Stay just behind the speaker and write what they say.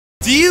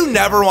Do you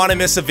never want to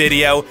miss a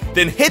video?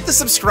 Then hit the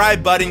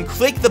subscribe button,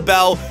 click the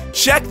bell,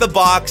 check the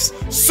box,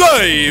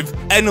 save,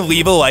 and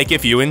leave a like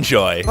if you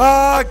enjoy.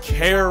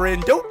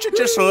 Karen, don't you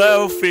just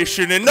love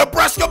fishing in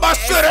Nebraska, my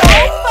city?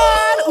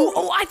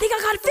 Oh, I think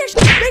I got a fish.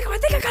 Mango, I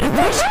think I got a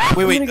fish.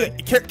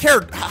 Wait,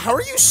 Karen, how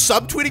are you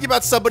subtweeting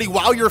about somebody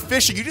while you're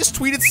fishing? You just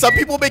tweeted some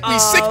people make me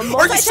sick. Are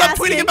you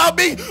subtweeting about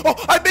me? Oh,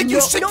 I make you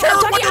sick, Karen.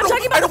 I'm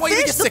talking about the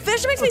fish. The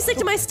fish makes me sick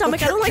to my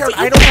stomach. I don't like to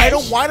eat fish. I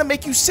don't want to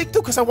make you sick,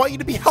 though, because I want you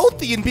to be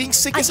healthy, and being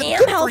sick isn't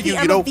good for you,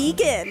 you know? I'm a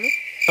vegan.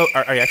 Oh,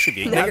 are you actually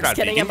vegan? No, You're not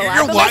kidding, vegan. I'm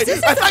You're lying.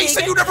 I thought you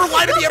said you never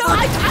lied to me ever.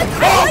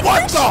 Oh,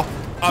 what the?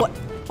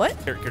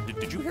 What?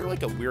 Did you hear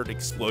like a weird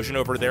explosion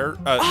over there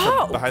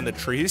from behind the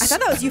trees? I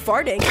thought that was you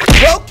farting.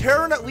 Well,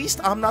 Karen, at least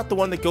I'm not the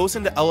one that goes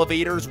into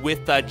elevators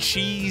with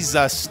cheese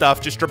stuff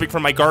just dripping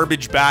from my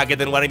garbage bag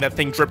and then letting that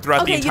thing drip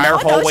throughout the entire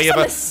hallway of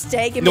a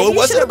mistake. No, it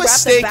wasn't a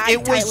mistake.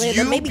 It was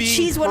you maybe being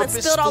cheese wouldn't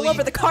spilled all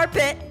over the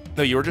carpet.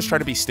 No, you were just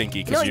trying to be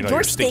stinky because you know you're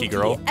a stinky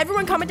girl.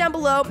 Everyone comment down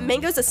below.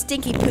 Mango's a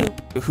stinky poop.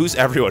 Who's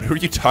everyone? Who are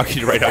you talking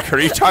to right now? Are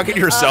you talking to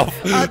yourself?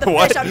 The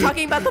fish. I'm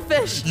talking about the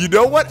fish. You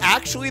know what?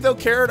 Actually, though,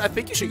 Karen, I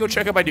think you should go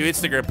check out my new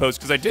Instagram post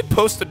because I did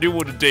post a new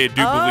one today. I do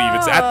believe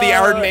it's at the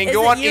Aaron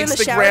Mango on Instagram. In the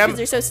shower because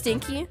you're so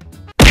stinky?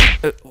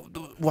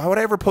 Why would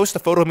I ever post a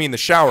photo of me in the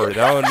shower?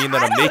 That would mean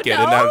that I'm naked,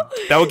 and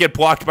that would get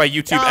blocked by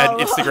YouTube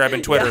and Instagram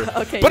and Twitter. Yeah,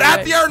 okay, but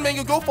at the Aaron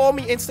Mango, go follow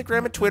me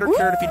Instagram and Twitter,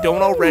 Karen, if you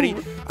don't already.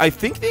 I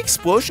think the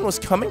explosion was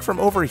coming from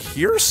over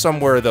here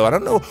somewhere, though. I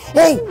don't know.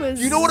 Oh,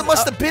 you know what it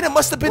must have been? It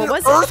must have been an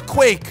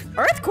earthquake.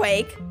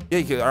 Earthquake?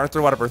 Yeah, aren't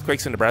there a lot of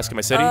earthquakes in Nebraska,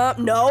 my city? No. I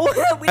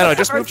know, I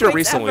just moved here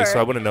recently, so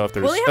I wouldn't know if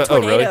there's...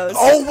 Oh, really?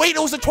 Oh, wait, it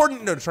was a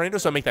tornado. No,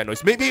 tornadoes don't make that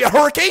noise. Maybe a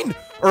hurricane?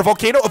 Or a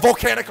volcano? A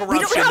volcanic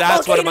eruption.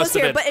 That's what it must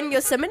have been. But in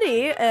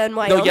Yosemite and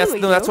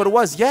Wyoming, that's what it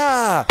was.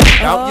 Yeah.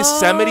 Mount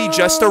Yosemite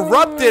just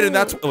erupted, and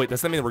that's... Oh, wait,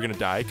 does that mean we're going to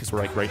die? Because we're,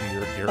 like, right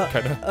near here,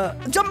 kind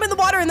of... Jump in the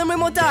water, and then we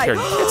won't die. Karen,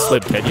 you can't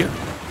slip, can you?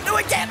 No,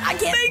 I can't.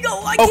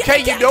 Mango, okay,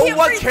 you know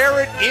what,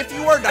 Karen? If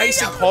you are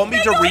nice and call me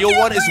the real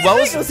one as well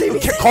as...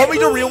 Call me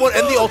the real one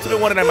and the ultimate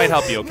one, and I might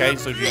help you, okay?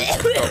 So Mango,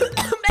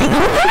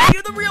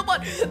 you're the real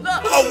one.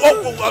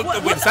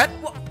 Wait, is that...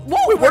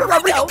 Wait, where did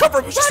Rodrigo come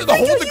from? He was just in the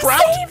hole in the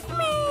ground?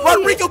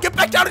 Rodrigo, get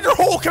back down in your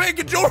hole. Come on,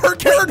 don't hurt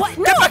Karen.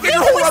 Get back in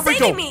your hole,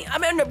 Rodrigo.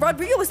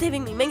 Rodrigo was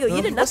saving me. Mango,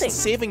 you did nothing. He wasn't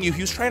saving you.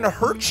 He was trying to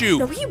hurt you.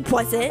 No, he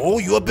wasn't. Oh,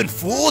 you have been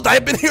fooled. I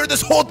have been here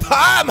this whole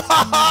time. Ha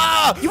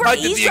ha. You were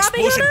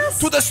eavesdropping on us?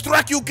 To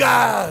distract you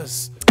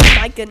guys.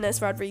 My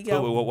goodness, Rodrigo.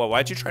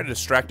 Why'd you try to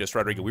distract us,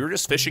 Rodrigo? We were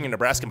just fishing in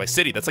Nebraska, my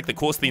city. That's like the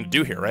coolest thing to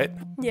do here, right?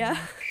 Yeah.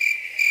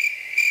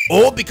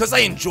 Oh, because I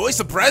enjoy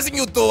surprising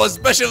you, though,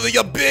 especially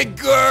a big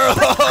girl.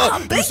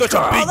 You're such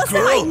a big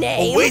girl.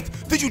 Oh, wait,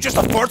 did you just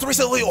fart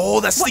recently? Oh,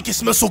 that stinky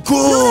smells so good.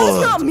 No,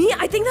 that's not me.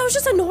 I think that was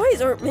just a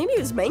noise, or maybe it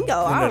was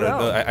Mango. I don't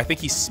know. I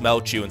think he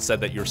smelled you and said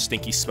that your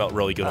stinky smelled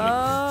really good on me.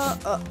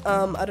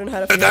 I don't know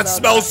how to feel that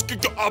smells.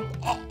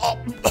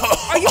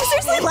 Are you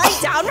seriously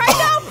lying down right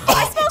now?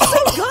 I smell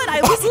so good.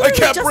 I was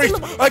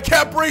literally I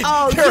can't breathe.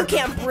 Oh, Karen. You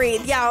can't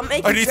breathe. Yeah, I'm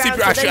making I need CPR.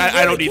 Actually,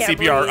 I don't need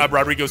CPR.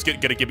 Rodrigo's gonna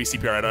give me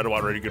CPR. I don't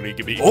want Rodrigo to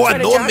give me. Oh, I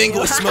know,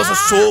 Mango. It smells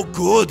so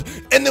good.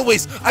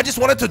 Anyways, I just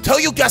wanted to tell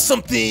you guys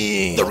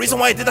something. The reason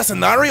why I did that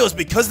scenario is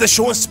because the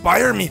show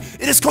inspired me.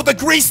 It is called The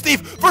Gray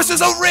Steve versus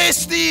a Red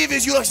Steve.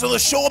 As you like to the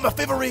show, my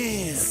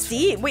favorite.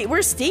 Steve? Wait,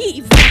 where's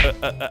Steve?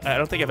 I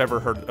don't think I've ever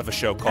heard of a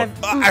show called...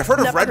 I've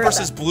heard of Red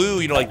versus Blue,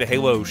 you know, like the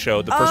Halo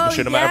show, the first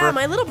machinima ever. Yeah,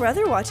 my little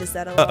brother watches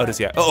that a lot. Does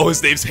he? Oh,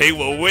 his name's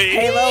Halo Wade.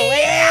 Halo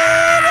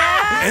Wade.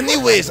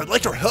 Anyways, I'd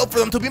like your help for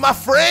them to be my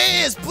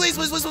friends. Please,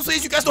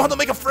 you guys know how to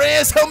make a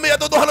friends. Help me, I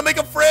don't know how to make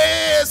a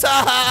friends.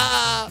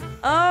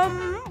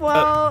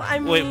 Well, I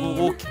mean... Wait,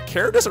 well,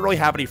 Karen doesn't really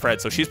have any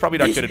friends, so she's probably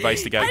not good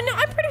advice to get. I know,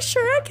 I'm pretty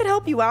sure I could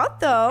help you out,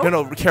 though.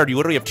 No, Karen, you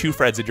literally have 2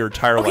 friends in your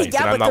entire life, and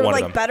I'm not one of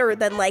them. Yeah, but they're, better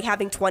than,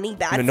 having 20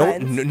 bad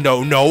friends.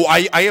 No,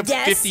 I have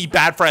 50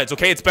 bad friends,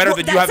 okay? It's better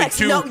than you having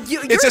 2. No,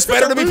 it's just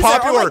better to be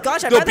popular. Oh my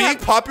gosh, being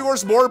popular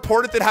is more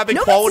important than having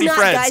quality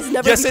friends.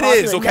 Guys, yes, it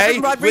is, okay?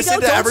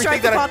 Listen to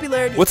everything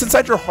that what's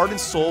inside your heart and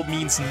soul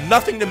means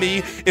nothing to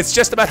me. It's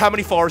just about how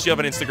many followers you have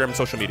on Instagram and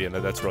social media, and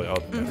that's really all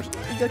that matters.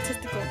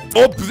 Egotistical.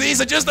 Oh,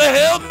 please, just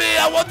help me.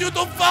 I want you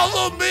to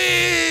follow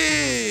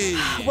me.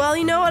 Well,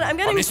 you know what? I'm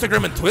gonna... On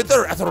Instagram and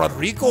Twitter, at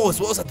Rodrigo, as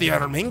well as at the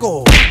Aaron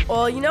Mango.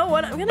 Well, you know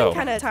what? I'm getting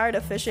kind of tired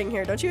of fishing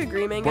here. Don't you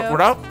agree, Mango? We're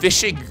not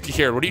fishing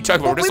here. What are you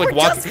talking about? We're just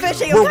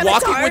walking. We're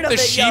walking with the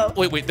sheep.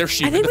 Wait, there's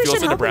sheep in the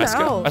fields in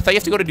Nebraska. I thought you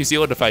have to go to New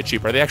Zealand to find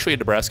sheep. Are they actually in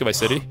Nebraska, my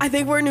city? I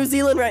think we're in New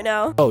Zealand right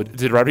now. Oh,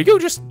 did Rodrigo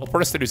just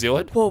report us to New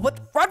Zealand? Whoa, what?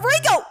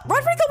 Rodrigo,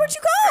 where'd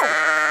you go?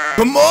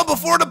 Come on,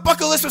 before the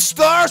bucket list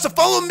starts, so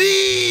follow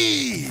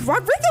me.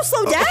 Rodrigo,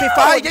 slow down. Okay,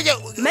 fine. Yeah.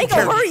 Mango,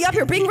 hurry up.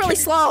 You're being really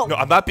slow. No,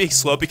 I'm not being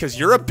slow because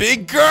you're a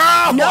big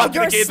girl. No, I'm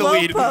you're gonna gain the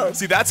lead. Slowpoke.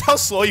 See, that's how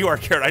slow you are,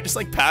 Karen. I just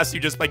passed you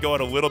just by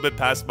going a little bit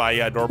past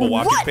my normal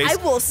walking pace. I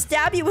will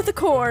stab you with a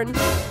corn.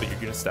 But you're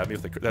gonna stab me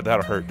with a...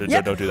 That'll hurt.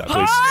 Yep. Don't do that,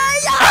 please.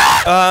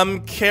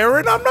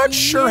 Karen, I'm not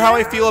sure how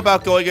I feel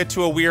about going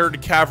into a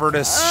weird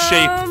cavernous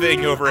shape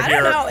thing over here.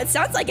 I don't know. It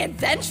sounds like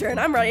adventure, and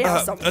I'm ready to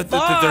have some fun.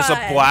 There's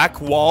a black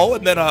wall,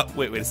 and then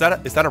wait, is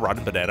that a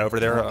rotten banana over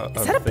there?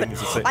 Is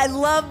that I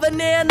love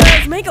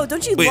bananas. Mango,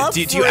 don't you love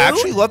fruit? Do you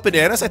actually love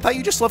bananas? I thought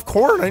you just love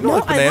corn. I know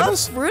like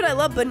bananas. I love fruit. I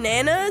love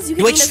bananas. You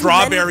like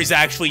strawberries,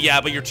 actually,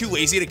 yeah, but you're too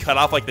lazy to cut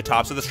off like the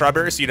tops of the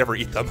strawberries, so you never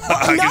eat them. No,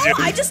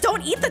 I just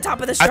don't eat the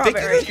top of the strawberry.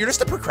 I think you're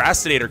just a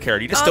procrastinator,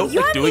 Karen. You just don't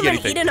like doing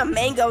anything. You haven't even eaten a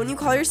mango, and you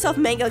call yourself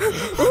Mango.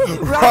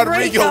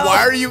 Rodrigo, why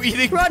are you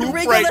eating poop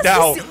right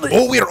now?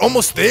 Oh, we are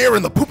almost there,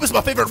 and the poop is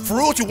my favorite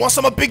fruit. You want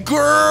some, a big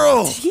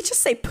girl? Did he just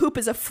say poop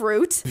is a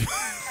fruit?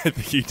 I think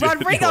he did.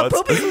 Rodrigo,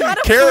 poop is not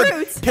a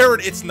fruit. Karen,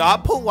 it's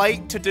not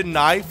polite to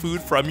deny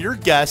food from your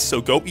guests,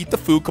 so go eat the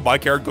food. Come on,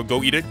 Karen,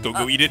 go eat it.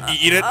 Go eat it.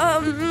 Eat it.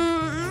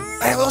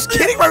 I was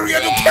kidding, Rodrigo.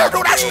 Karen,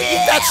 don't actually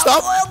eat that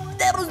stuff.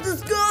 That was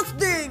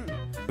disgusting.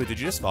 Wait, did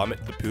you just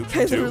vomit the poop?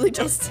 I literally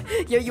just,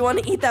 you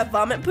want to eat that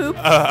vomit poop?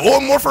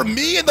 More for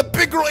me, and the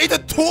big girl ate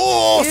it too.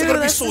 It's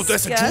gonna be so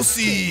nice and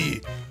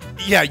juicy.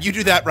 Yeah, you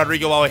do that,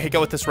 Rodrigo, while I hang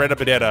out with this random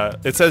banana.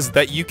 It says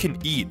that you can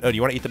eat. Oh, do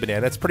you want to eat the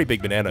banana? It's a pretty big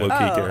banana.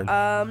 Okay, Karen.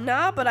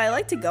 Nah, but I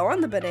like to go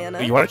on the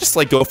banana. You want to just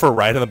like go for a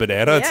ride on the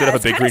banana instead of a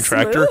big green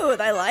tractor?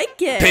 I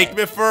like it. Take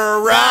me for a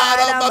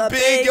ride on my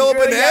big yellow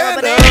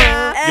banana.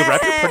 You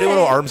wrap your pretty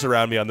little arms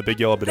around me on the big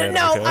yellow banana.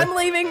 No, okay? I'm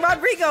leaving,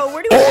 Rodrigo.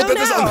 Where do we go now? Oh, that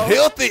is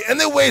unhealthy.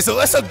 Anyway, so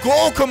let's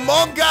go. Come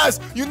on, guys.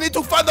 You need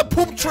to find the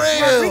poop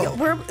trail.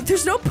 Rodrigo,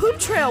 there's no poop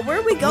trail. Where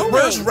are we going?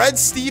 Where's Red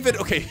Steven?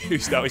 Okay,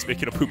 now he's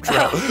making a poop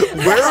trail.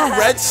 Where are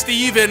Red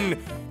Steven?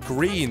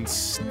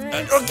 Greens.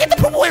 Get the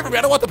poop away from me.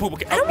 I don't want the poop.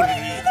 Okay. I don't want it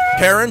either.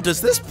 Karen, does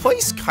this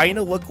place kind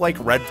of look like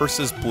Red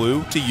versus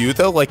Blue to you,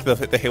 though? Like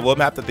the Halo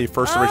map that they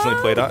first originally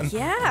played on?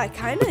 Yeah,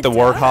 kind of. With the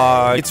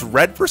Warthog. It's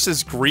Red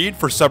versus Green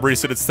for some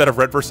reason instead of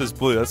Red versus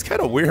Blue. That's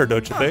kind of weird,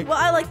 don't you think? Well,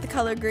 I like the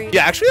color green.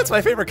 Yeah, actually, that's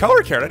my favorite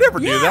color, Karen. I never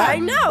knew that. Yeah, I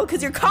know,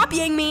 because you're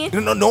copying me.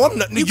 No, I'm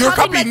not. You're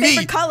copying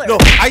me. Color. No,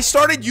 I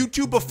started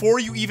YouTube before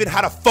you even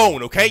had a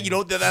phone, okay? You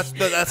know,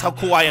 that's how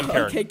cool I am,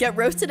 Karen. Okay, get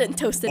roasted and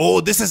toasted. Oh,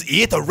 this is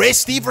it. A Red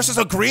Steve versus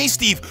a Green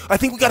Steve. I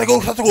think we have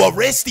to go a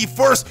Red Steve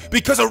first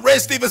because a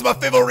Red Steve is my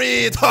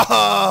favorite.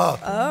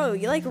 Oh,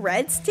 you like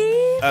Red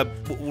Steve?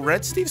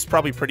 Red Steve's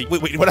probably pretty.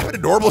 Wait, what happened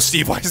to normal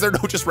Steve? Why is there no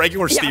just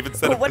regular Steve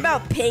instead of? What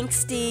about Pink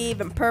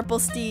Steve and Purple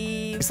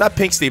Steve? It's not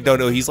Pink Steve.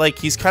 No. He's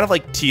kind of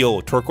like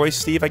teal, turquoise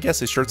Steve. I guess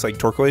his shirt's like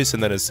turquoise,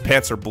 and then his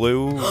pants are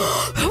blue.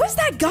 Who is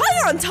that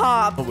guy on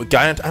top?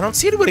 I don't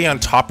see anybody on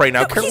top right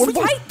now. No, he's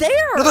right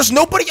there. No, there's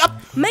nobody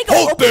up. Mango,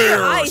 open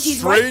your eyes. He's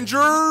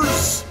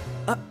strangers.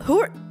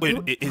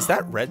 Wait, is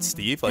that Red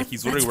Steve? Like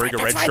he's literally wearing a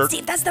red shirt.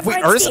 Steve, that's the Wait,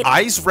 Red are his Steve.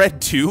 eyes red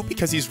too?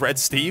 Because he's Red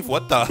Steve?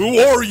 What the? Who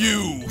are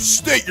you?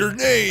 State your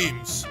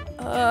names.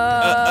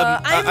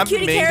 I'm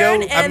Cutie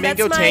Karen, and that's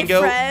my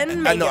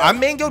friend Mango. No,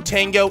 I'm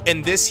MangoTango,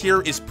 and this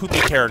here is Poopy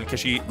Karen because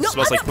she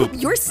smells like poop.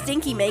 You're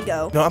Stinky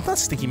Mango. No, I'm not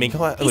Stinky Mango.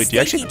 He's stinky.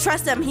 You actually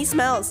trust him? He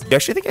smells. You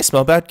actually think I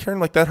smell bad, Karen?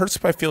 Like that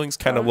hurts my feelings,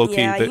 kind of low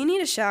key. Yeah, you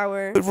need a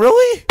shower.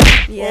 Really?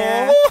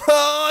 Yeah.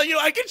 Oh,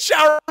 I can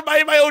shower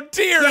by my own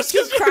tears.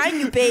 Yeah, keep crying,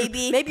 you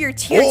baby. Maybe your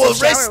tears. Oh,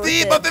 Red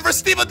Steve, my favorite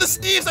Steve of the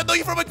Steves. I know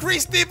you from a Green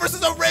Steve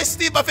versus a Red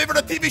Steve, my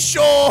favorite TV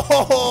show.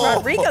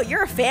 Rodrigo,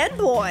 you're a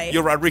fanboy.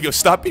 Yo, Rodrigo,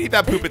 stop eating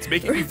that poop. It's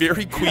making me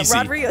very queasy.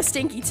 Rodrigo's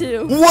stinky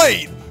too.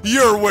 Wait,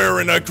 you're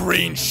wearing a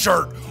green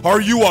shirt. Are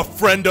you a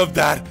friend of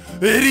that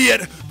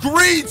idiot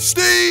Green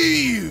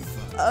Steve?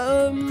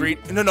 Green?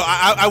 No,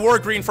 I wore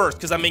green first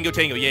because I'm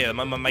MangoTango. Yeah,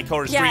 my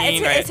color is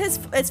green. Yeah, it's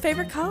his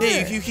favorite color.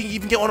 Hey, you can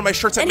even get one of my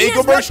shirts at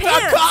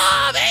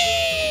MangoMerch.com.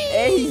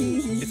 Hey!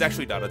 It's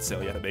actually not on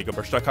sale yet at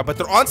MangoMerch.com, but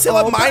they're on sale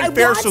at Mine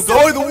Fair. So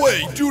go. By the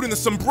way, dude in the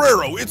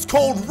sombrero, it's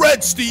called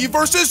Red Steve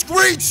versus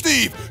Green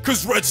Steve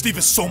because Red Steve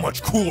is so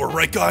much cooler,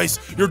 right, guys?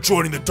 You're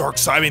joining the dark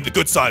side, I mean the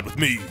good side with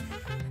me.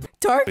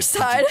 Dark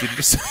side? Did you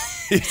just say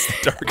it's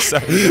the dark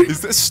side?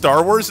 Is this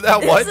Star Wars now?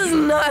 What? This is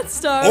not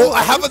Star Wars. Oh,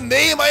 I have a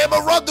name. I am a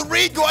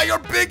Rodrigo. I'm your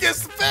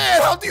biggest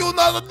fan. How do you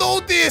not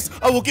know this?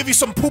 I will give you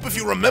some poop if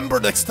you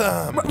remember next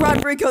time.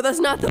 Rodrigo, that's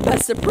not the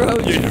best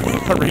approach.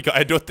 Yeah, Rodrigo,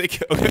 I don't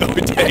think. Okay,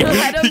 dang.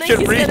 I don't think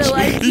he's gonna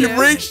like you.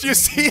 He reached. You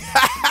see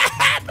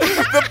that?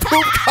 The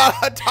poop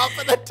got on top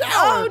of the tower.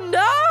 Oh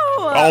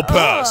no! I'll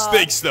pass.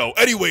 Thanks though.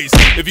 Anyways,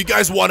 if you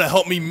guys want to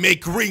help me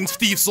make Green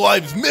Steve's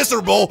lives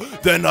miserable,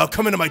 then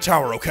come into my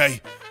tower,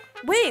 okay?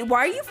 Wait, why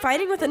are you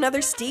fighting with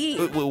another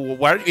Steve?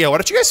 Why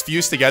don't you guys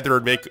fuse together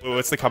and make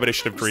what's the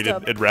combination of green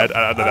and red?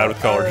 I don't know with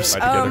colors.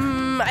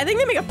 I think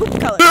they make a poop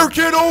color. There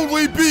can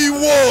only be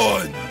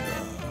one.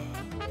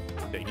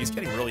 He's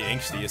getting really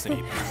angsty, isn't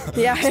he?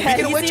 Yeah, he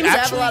seems to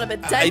have a lot of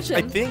attention.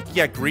 I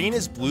think green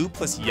is blue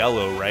plus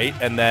yellow, right?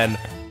 And then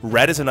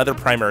red is another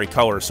primary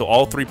color. So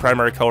all three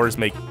primary colors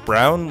make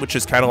brown, which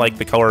is kind of like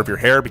the color of your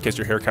hair because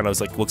your hair kind of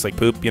looks like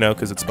poop, you know,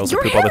 because it smells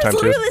like poop all the time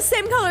too. Your hair is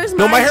literally the same color as mine.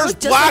 No, my hair's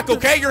black,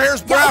 okay? Your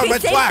hair's brown,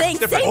 mine's black.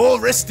 Oh,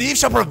 Red Steve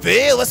shall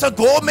prevail. Let's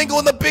go mingle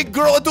in the big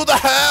girl into the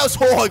house.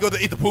 Oh, I got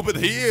to eat the poop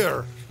in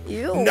here.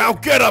 Ew. Now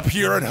get up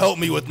here and help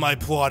me with my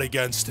plot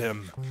against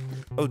him.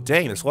 Oh,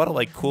 dang, there's a lot of,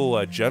 like, cool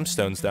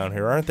gemstones down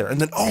here, aren't there? And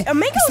then,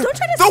 Mango, don't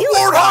try to the steal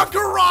it. Warthog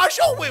garage!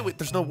 Oh, wait,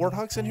 there's no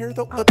Warthogs in here,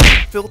 though?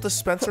 Fill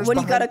dispensers When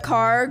you got a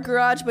car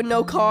garage, but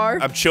no car.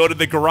 I'm chilling in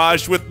the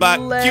garage with my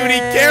cutie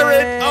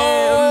Karen.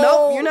 Oh!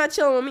 Nope, you're not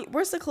chilling with me.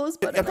 Where's the close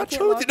button? I'm not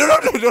chilling with you.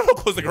 No,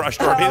 close the garage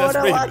door. That's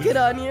I lock it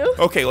on you.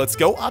 Okay, let's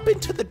go up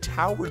into the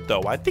tower,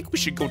 though. I think we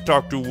should go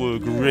talk to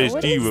Red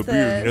Steve up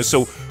here. You know?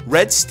 So,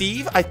 Red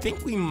Steve, I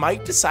think we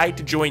might decide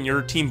to join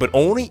your team, but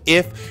only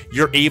if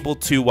you're able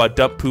to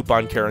dump poop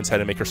on Karen's head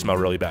and make her smell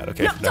really bad,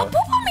 okay? No, don't poop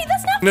on me.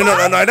 That's not No,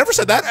 fun. no, I never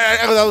said that.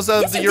 That was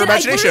your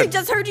imagination. I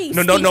just heard you.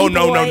 No, I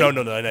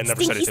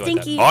never said anything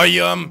like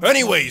that.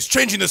 Anyways,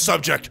 changing the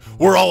subject.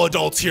 We're all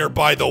adults here,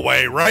 by the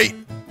way, right?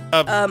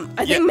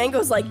 I think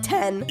Mango's like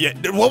 10. Yeah,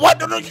 well, what?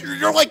 No,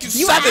 you're like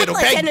 7, act okay?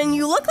 Like 10 and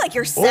you look like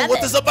you're 7. Oh,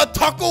 what is up at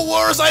Taco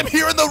Wars? I'm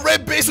here in the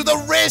red base with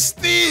a Red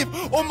Steve.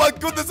 Oh my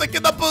goodness, I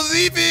cannot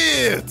believe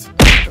it.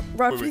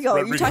 Rodrigo,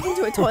 are you talking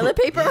to a toilet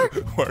paper?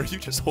 Why are you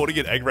just holding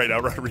an egg right now,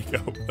 Rodrigo?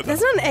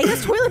 That's not an egg,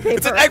 that's toilet paper.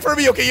 It's an egg for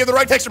me, okay? You have the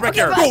right texture back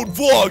here. Don't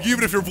vlog,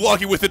 even if you're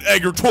vlogging with an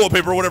egg or toilet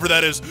paper or whatever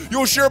that is.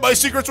 You'll share my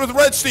secrets with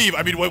Red Steve.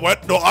 I mean, wait,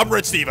 what? No, I'm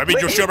Red Steve. I mean,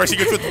 you'll share my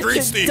secrets with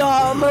Green Steve.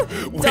 Dumb.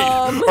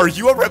 Are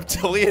you a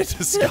reptilian in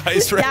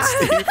disguise, Red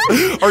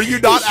Steve? Are you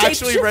not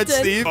actually Red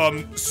Steve?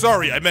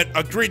 Sorry, I meant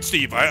a Green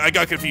Steve. I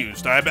got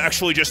confused. I'm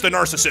actually just a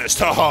narcissist.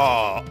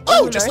 Haha.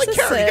 Oh, just like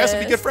Karen. You guys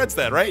would be good friends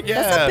then, right?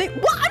 Yeah. That's a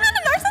big... What? I'm not a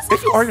narcissist.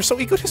 If you are, you're so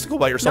egotistical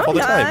about yourself all the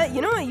time. You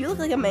know what? You look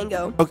like a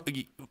mango.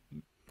 Okay.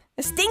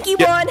 A stinky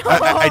one.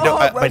 I know.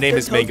 My name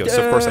is Mango,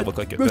 so of course I look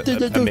like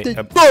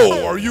a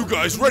Oh, are you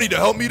guys ready to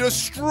help me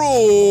destroy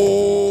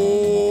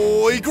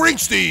Green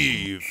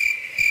Steve?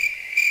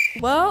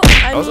 Well,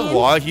 that was a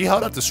lot. He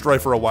held up Destroy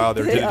for a while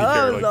there, didn't he,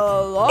 Karen?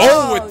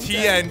 Oh, with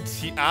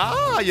TNT.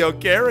 Ah, yo,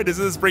 Karen, is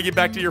this bringing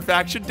back to your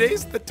faction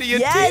days, the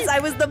TNT? Yes,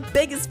 I was the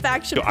biggest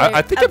faction player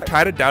I think I'm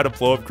kind of down to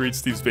blow up Green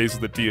Steve's face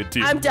with the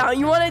TNT. I'm down.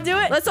 You want to do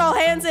it? Let's all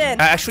hands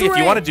in. Actually, if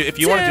you want to do it,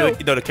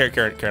 to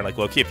Karen, like,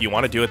 low-key, if you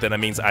want to do it, then that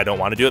means I don't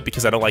want to do it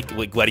because I don't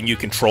like letting you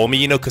control me,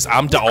 you know, because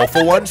I'm the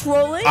alpha one.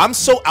 Controlling? I'm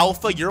so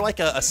alpha, you're like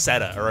a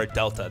Zeta or a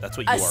Delta. That's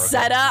what you are. A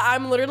Zeta?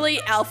 I'm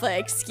literally alpha,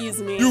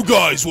 excuse me. You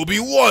guys will be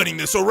lining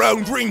this around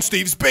Green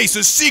Steve's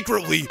bases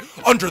secretly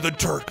under the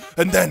dirt,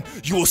 and then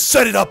you will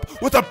set it up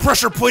with a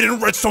pressure plate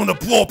and redstone to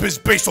blow up his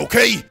base,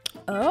 okay?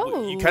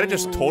 Oh. You kind of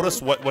just told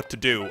us what to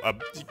do.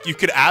 You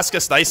could ask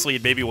us nicely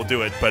and maybe we'll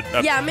do it, but...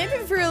 yeah, maybe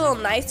if you were a little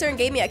nicer and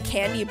gave me a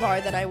candy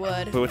bar, then I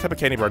would. Wait, what type of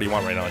candy bar do you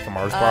want right now? Like a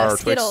Mars bar or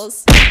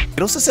Skittles. Twix?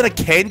 Skittles isn't a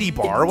candy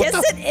bar. Yes,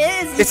 it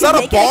is. It's not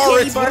a bar.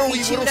 It's literally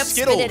little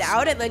Skittles. Spit it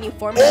out and then you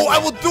form it. Oh, I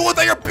will do it.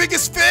 I'm your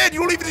biggest fan. You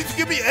don't even need to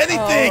give me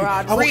anything. Oh,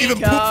 I will even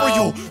poop for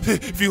you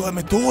if you let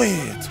me do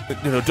it.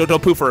 No,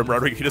 don't poop for him,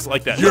 Rodrigo. He doesn't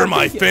like that. You're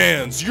my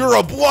fans. You're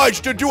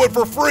obliged to do it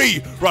for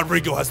free.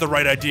 Rodrigo has the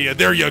right idea.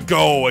 There you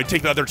go. And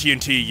take the other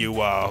TNT, you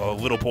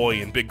little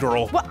boy and big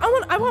girl. Well,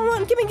 I want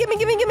one. Gimme.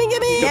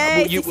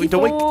 Yay,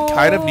 don't we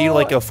kind of need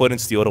like a flint and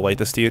steel to light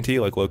this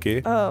TNT, like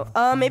Loki?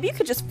 Oh, maybe you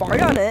could just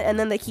fart on it and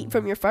then the heat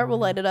from your fart will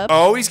light it up.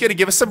 Oh, he's gonna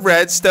give us some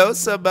redstone,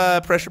 some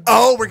pressure.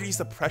 Oh, we're gonna use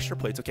the pressure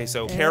plates. Okay,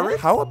 so Karen,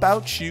 how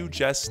about you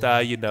just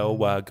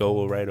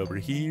go right over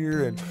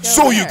here and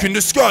you can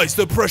disguise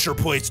the pressure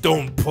plates.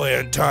 Don't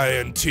plant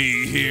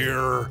TNT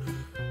here.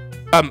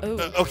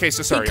 Okay,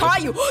 so sorry. He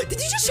caught you.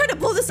 Did you just try to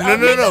blow this up?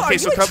 No. Okay, are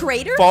you a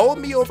traitor? Follow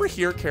me over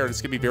here, Karen.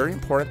 It's gonna be very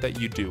important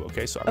that you do.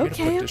 Okay, so I'm gonna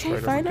put this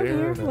right fine over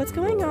here. there. What's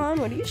going on?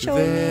 What are you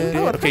showing me?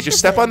 Okay, just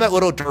step on that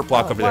little dirt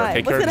block over there.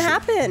 Okay, What's Karen. gonna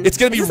happen? It's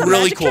gonna be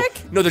really cool.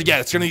 Trick? No, there's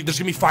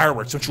gonna be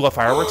fireworks. Don't you love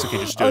fireworks? Okay,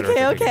 just do it.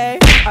 Okay.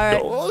 All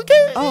right.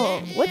 Okay.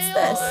 Oh, what's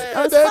this?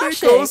 Oh, it's there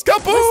flashing. it goes.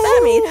 Kaboom! What's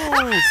that mean?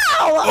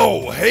 Ow!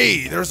 Oh,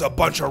 hey, there's a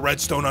bunch of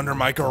redstone under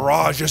my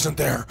garage, isn't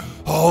there?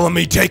 Oh, let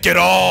me take it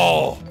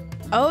all.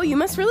 Oh, you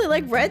must really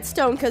like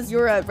redstone because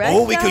you're a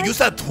red we could use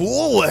that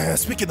tool.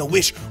 Speaking of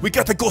which, we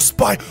got to go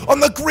spy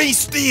on the Green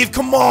Steve.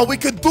 Come on, we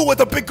could do it.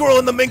 The big girl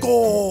and the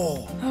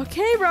mango.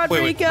 Okay,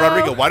 Rodrigo. Wait,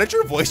 Rodrigo, why did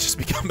your voice just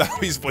become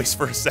Maui's voice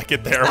for a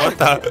second there? What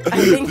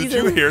the? Did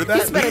you hear that?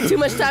 He's spending too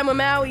much time with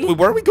Maui. Wait,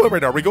 where are we going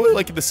right now? Are we going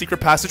like in the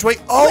secret passageway?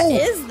 Oh,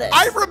 what is this?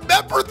 I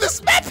remember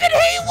this map in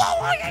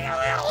Halo.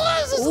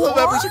 The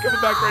members are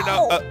coming back right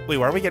now. Wait,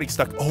 why are we getting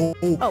stuck? What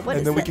and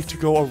is then we this? get to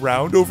go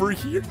around over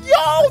here.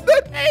 Yo,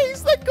 the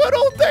days, the good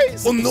old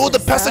days. Oh no, the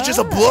passages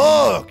are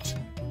blocked.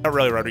 Not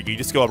really, Rodrigo. You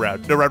just go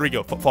around. No,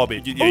 Rodrigo, follow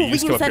me. You we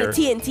just can go set up a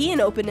here. TNT and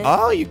open it.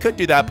 Oh, you could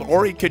do that,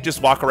 or you could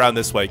just walk around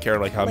this way,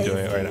 Karen, like how I'm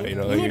doing it right now. You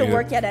know, you need to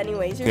work yet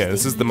anyways.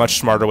 This is the much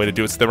smarter way to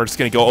do it. So then we're just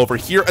gonna go over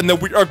here, and then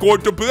we are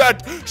going to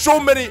plant so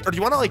many. Or do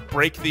you want to like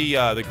break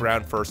the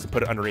ground first and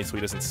put it underneath so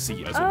he doesn't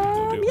see us?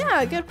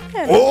 Yeah, good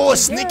plan. Oh,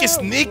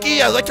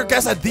 sneaky! I like your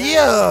guys'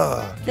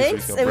 idea.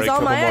 Thanks. It was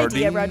all my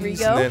idea,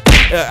 Rodrigo.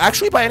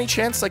 Actually, by any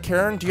chance, like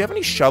Karen, do you have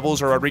any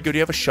shovels, or Rodrigo, do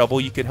you have a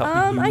shovel you could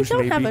help me use? I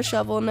don't have a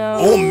shovel, no.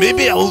 Oh,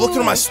 maybe I'll look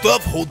through my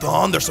stuff. Hold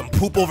on, there's some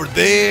poop over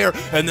there,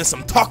 and then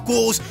some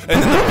tacos,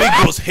 and then the big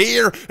girl's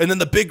hair, and then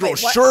the big girl's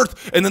shirt,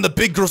 and then the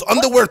big girl's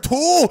underwear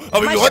too. I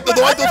mean, what? Do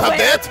I don't have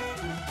that?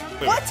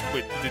 What?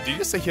 Wait, did you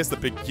just say he has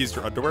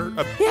your underwear?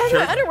 He has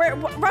my underwear.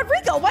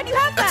 Rodrigo, why do you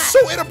have that? That's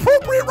so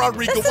inappropriate,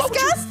 Rodrigo. That's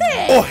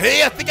disgusting. Oh,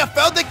 hey, I think I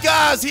found it,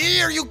 guys.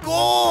 Here you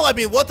go. I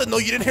mean, what the? No,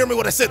 you didn't hear me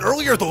what I said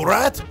earlier, though,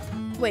 right?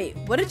 Wait,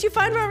 what did you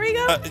find,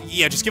 Rodrigo?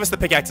 Yeah, just give us the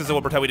pickaxes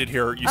one more time. We did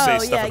hear you say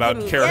stuff about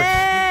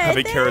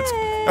having carrots.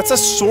 Thanks. That's a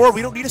sword.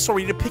 We don't need a sword.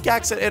 We need a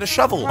pickaxe and a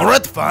shovel. All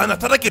right, fine. I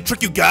thought I could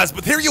trick you guys,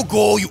 but here you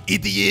go, you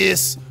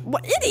idiots.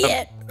 What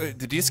idiot?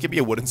 Did you just give me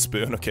a wooden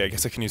spoon? Okay, I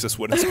guess I can use this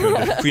wooden spoon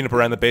to clean up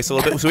around the base a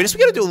little bit. So we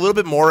gotta do a little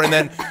bit more, and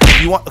then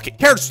you want. Okay,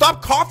 Karen,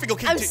 stop coughing.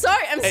 Okay, I'm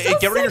sorry. I'm so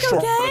get rid of your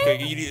short.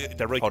 okay?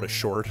 That really called a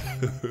short.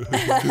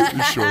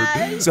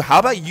 Short. So how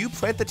about you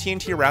plant the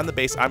TNT around the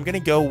base? I'm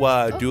gonna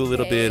go do a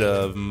little bit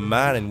of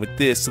mining with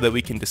this so that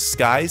we can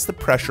disguise the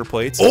pressure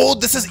plates. Oh,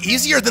 this is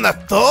easier than I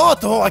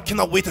thought. Oh, I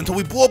cannot wait until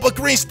we blow up a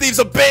Green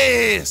Steve's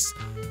base.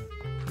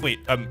 Wait,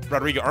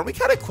 Rodrigo, aren't we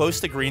kind of close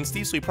to Green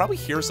Steve? So he probably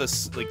hears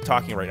us, like,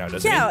 talking right now,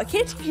 doesn't he? Yeah,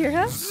 can't you hear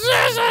him?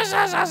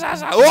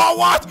 Oh,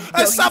 what?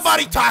 Is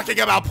somebody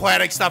talking about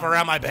planting stuff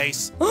around my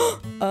base?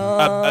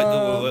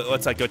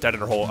 Let's go down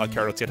in the hole.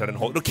 Karen, let's get down in the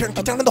hole. No, Karen,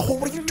 get down in the hole.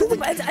 What are you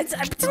doing?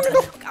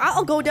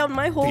 I'll go down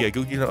my hole. Yeah,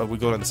 we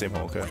go down the same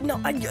hole, okay? No,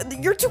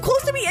 you're too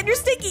close to me and you're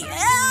stinky.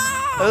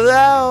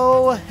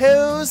 Hello,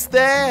 who's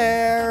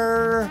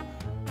there?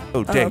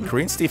 Oh, dang,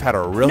 Green Steve had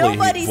a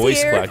really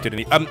voice crack, didn't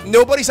he?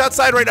 Nobody's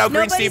outside right now,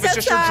 Green Steve. It's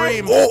just your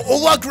dream. Oh,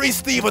 hola, Green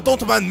Steve.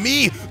 Don't mind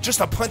me. Just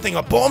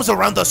planting bombs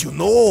around us, you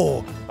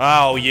know.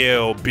 Oh,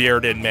 you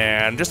bearded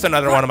man. Just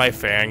another one of my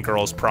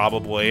fangirls,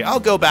 probably. I'll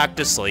go back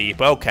to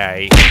sleep.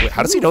 Okay. Wait,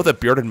 how does he know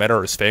that bearded men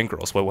are his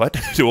fangirls? Wait, what?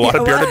 Do a lot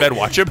of bearded men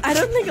watch him? I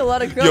don't think a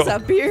lot of girls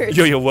have beards.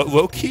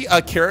 Loki,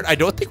 Carrot, I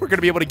don't think we're going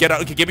to be able to get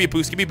out. Okay, give me a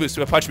boost.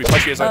 Punch me.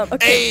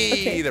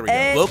 Hey, there we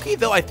go. Loki,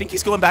 though, I think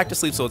he's going back to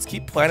sleep, so let's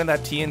keep planting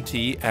that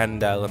TNT.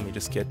 And let me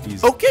just get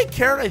these. Okay,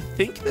 Karen, I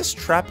think this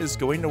trap is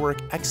going to work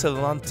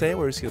excellente.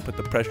 We're just going to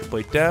put the pressure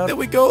plate down. There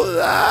we go.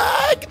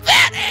 Like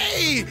that.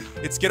 Hey!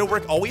 It's going to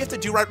work. All we have to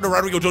do right now,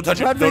 Rodrigo, don't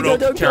touch it. Rodrigo,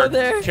 don't go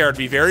there. Karen,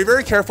 be very,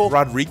 very careful.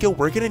 Rodrigo,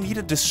 we're going to need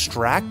to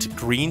distract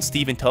Green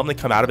Steve and tell him to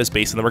come out of his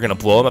base, and then we're going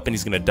to blow him up, and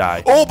he's going to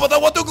die. Oh, but I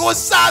want to go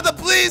inside.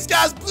 Please,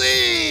 guys,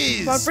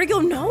 please. Rodrigo,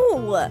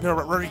 no. No,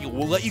 Rodrigo,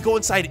 we'll let you go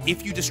inside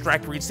if you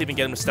distract Green Steve and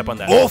get him to step on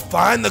that. Oh,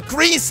 fine. The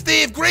Green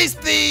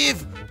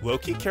Steve.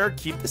 Loki, Carrot,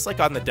 keep this like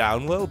on the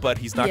down low, but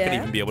he's not gonna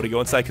even be able to go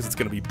inside because it's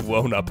gonna be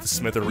blown up to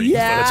smithereens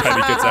by the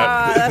time he gets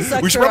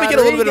out. We should probably get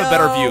a little bit of a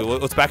better view.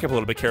 Let's back up a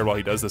little bit, Carrot, while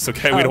he does this,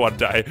 okay? We don't want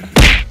to die.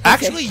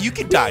 Actually, you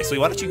can die, so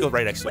why don't you go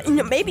right next to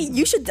him? Maybe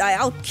you should die.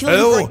 I'll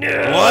kill you.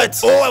 What?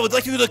 Oh, I would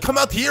like you to come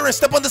out here and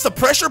step on this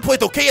pressure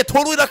plate, okay? You're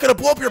totally not gonna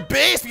blow up your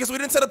base because we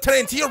didn't set up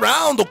TNT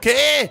around,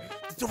 okay?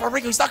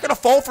 Rodrigo, he's not gonna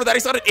fall for that.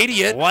 He's not an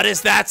idiot. What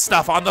is that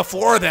stuff on the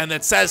floor then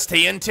that says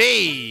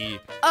TNT?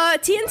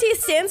 TNT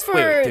stands for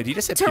did he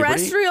just say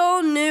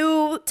terrestrial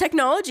new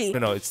technology.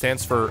 No, it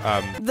stands for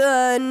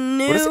the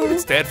new. What does it even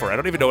stand for? I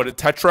don't even know what it.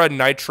 Tetra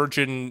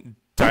nitrogen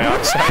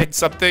dioxide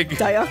something.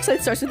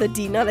 Dioxide starts with a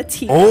D, not a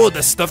T. Oh,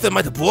 the stuff that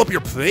might blow up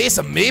your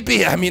place.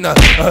 Maybe. I mean,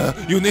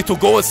 you need to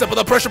go and step on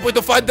the pressure point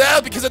to find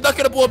out because I'm not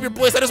gonna blow up your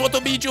place. I just want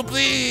to meet you,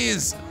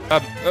 please.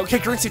 Okay,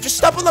 Green Steve, just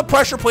step on the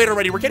pressure plate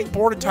already. We're getting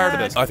bored and tired of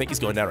this. Oh, I think he's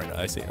going down right now.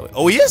 I see.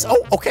 Oh, he is?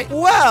 Oh, okay.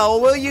 Well,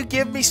 will you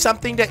give me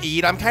something to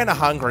eat? I'm kind of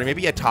hungry.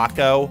 Maybe a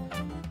taco.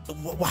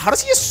 How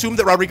does he assume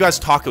that Rodrigo has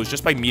tacos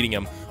just by meeting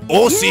him?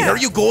 Oh, see, here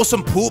you go,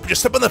 some poop.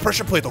 Just step on the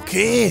pressure plate,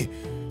 okay?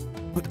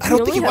 I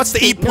don't think he wants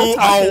to eat poop.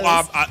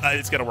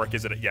 It's gonna work,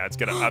 isn't it? Yeah, it's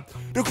gonna.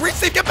 No, Green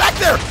Steve, get back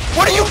there!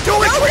 What are you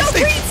doing, Green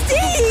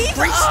Steve?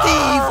 Green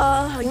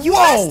Steve! You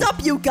messed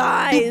up, you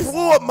guys! You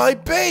blew up my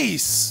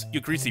base!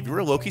 You, Green Steve, you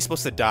were low-key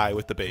supposed to die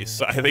with the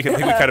base. I think we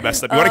kind of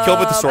messed up. You want to kill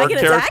him with the sword,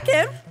 Carrot? I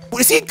can attack him.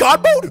 Is he in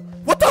God mode?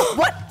 What the?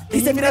 What? He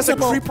even has a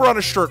creeper on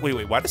his shirt.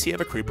 Wait, why does he have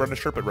a creeper on his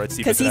shirt, but Red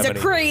Steve doesn't have any?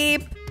 Because he's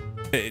a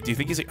creep. Do you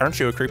think aren't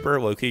you a creeper,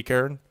 low-key,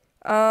 Karen?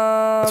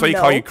 That's why you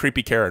call you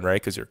Creepy Karen,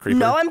 right? Because you're a creeper.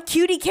 No, I'm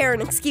Cutie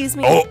Karen, excuse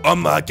me. Oh,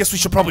 I guess we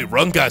should probably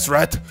run, guys,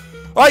 right?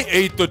 I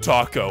ate the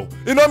taco,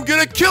 and I'm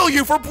gonna kill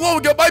you for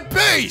blowing up my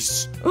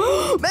base!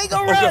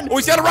 Mango, run! Oh,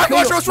 he's got a rocket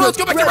launcher! Let's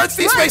go back to Red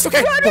Steve's base,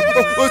 okay?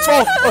 Let's fall!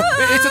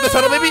 Into the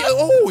tunnel, maybe?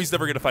 Oh, he's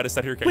never gonna find us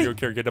out here. Here,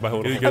 get into my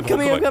hole. I'm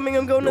coming,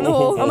 I'm going in the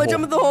hole. I'm gonna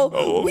jump in the hole.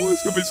 Oh,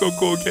 it's gonna be so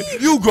cool, okay?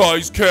 You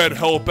guys can't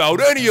help out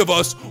any of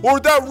us, or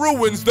that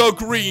ruins the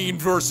Green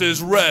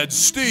versus Red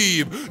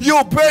Steve!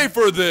 You'll pay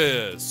for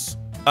this!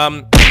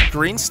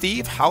 Green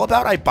Steve, how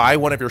about I buy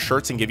one of your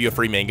shirts and give you a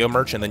free Mango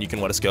merch, and then you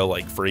can let us go,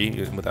 like, free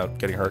without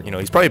getting hurt? You know,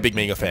 he's probably a big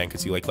Mango fan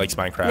because he, likes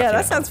Minecraft. Yeah,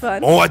 that sounds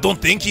fun. Oh, I don't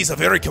think he's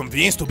very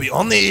convinced, to be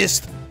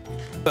honest.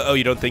 Oh,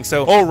 you don't think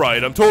so? All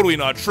right, I'm totally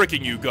not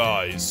tricking you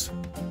guys.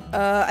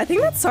 I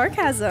think that's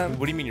sarcasm.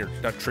 What do you mean you're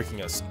not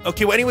tricking us?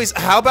 Okay, well, anyways,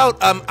 how about,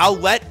 I'll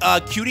let,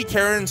 Cutie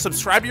Karen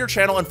subscribe to your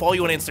channel and follow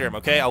you on Instagram,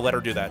 okay? I'll let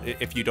her do that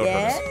if you don't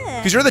notice.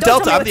 Because you're the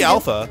Delta, I'm the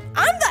Alpha.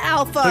 I'm the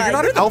alpha. No, you're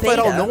not an alpha at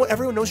all. beta. No,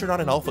 everyone knows you're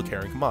not an alpha,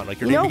 Karen. Come on, like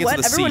your You name know begins what?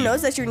 with a C. Everyone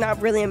knows that you're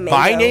not really a mango.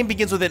 My name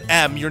begins with an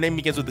M. Your name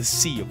begins with a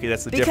C. Okay,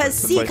 that's the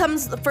difference. Because C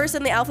comes first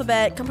in the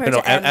alphabet compared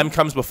No, to M. M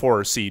comes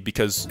before C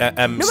because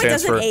M No, it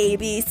stands doesn't. for. A,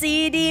 B,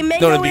 C, D,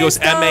 mango No, it goes is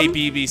dumb. M A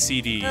B B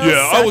C D. Oh,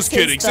 Yeah, I was sucks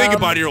his kidding. Say thumb.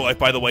 goodbye to your life.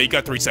 By the way, you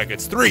got 3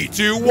 seconds. 3,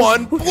 2,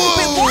 1, boom!